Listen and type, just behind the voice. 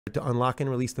to unlock and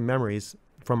release the memories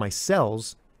from my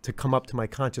cells to come up to my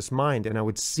conscious mind, and I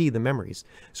would see the memories.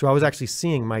 So I was actually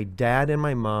seeing my dad and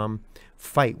my mom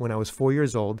fight when I was 4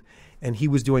 years old, and he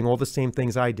was doing all the same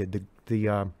things I did.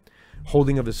 The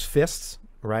holding of his fists,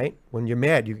 right? When you're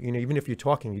mad, you know, even if you're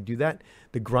talking, you do that.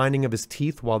 The grinding of his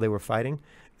teeth while they were fighting.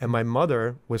 And my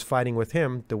mother was fighting with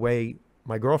him the way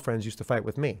my girlfriends used to fight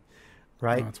with me,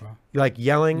 right? Oh, that's well. Like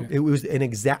yelling. Yeah. It was an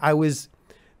exact,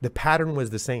 the pattern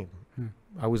was the same.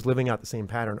 I was living out the same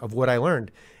pattern of what I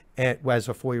learned as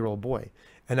a 4-year-old boy.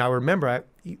 And I remember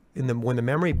when the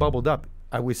memory bubbled up,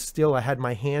 I had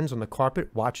my hands on the carpet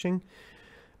watching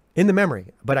in the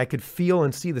memory, but I could feel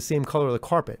and see the same color of the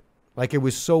carpet. Like it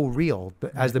was so real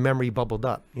as the memory bubbled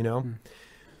up, you know?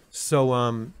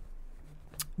 So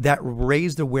that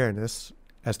raised awareness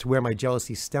as to where my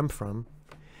jealousy stemmed from.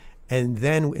 And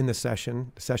then in the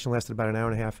session lasted about an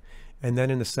hour and a half. And then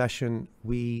in the session,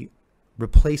 we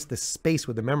replaced the space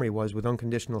where the memory was with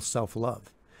unconditional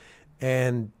self-love.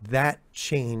 And that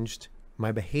changed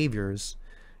my behaviors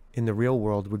in the real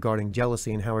world regarding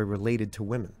jealousy and how I related to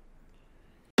women.